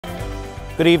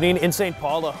Good evening. In St.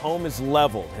 Paul, a home is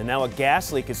leveled, and now a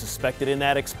gas leak is suspected in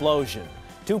that explosion.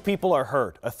 2 people are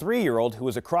hurt. A 3-year-old who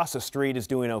was across the street is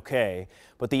doing okay,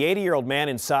 but the 80-year-old man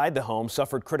inside the home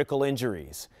suffered critical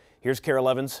injuries. Here's KARE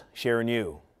 11's Sharon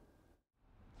Yu.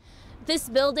 This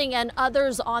building and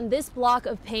others on this block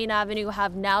of Payne Avenue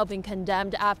have now been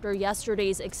condemned after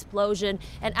yesterday's explosion.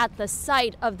 And at the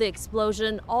site of the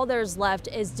explosion, all there's left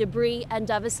is debris and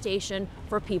devastation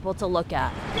for people to look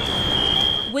at.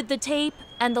 With the tape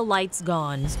and the lights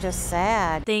gone, It's just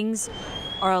sad. things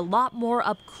are a lot more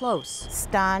up close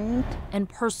Stunned, and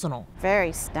personal.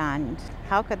 very stunned.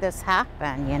 How could this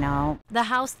happen, you know? The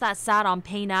house that sat on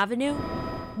Payne Avenue,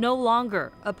 no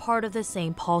longer a part of the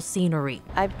St. Paul scenery.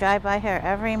 I drive by here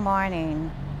every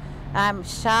morning. I'm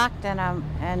shocked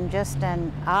and just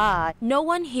in awe. No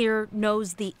one here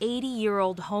knows the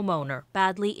 80-year-old homeowner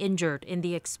badly injured in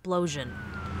the explosion.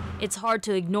 It's hard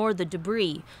to ignore the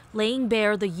debris, laying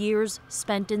bare the years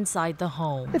spent inside the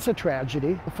home. It's a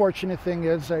tragedy. The fortunate thing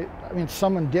is, I mean,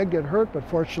 someone did get hurt, but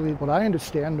fortunately, what I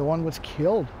understand, no one was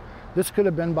killed. This could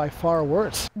have been by far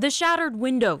worse. The shattered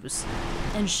windows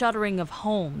and shuttering of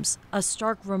homes, a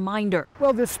stark reminder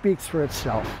Well, this speaks for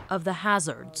itself. of the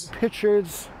hazards.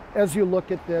 Pictures, as you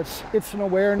look at this, it's an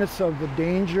awareness of the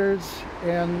dangers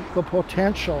and the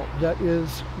potential that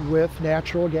is with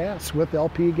natural gas, with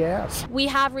LP gas. We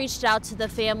have reached out to the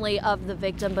family of the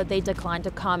victim, but they declined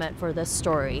to comment for this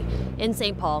story. In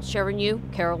St. Paul, Sharon Yu,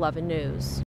 KARE 11 News.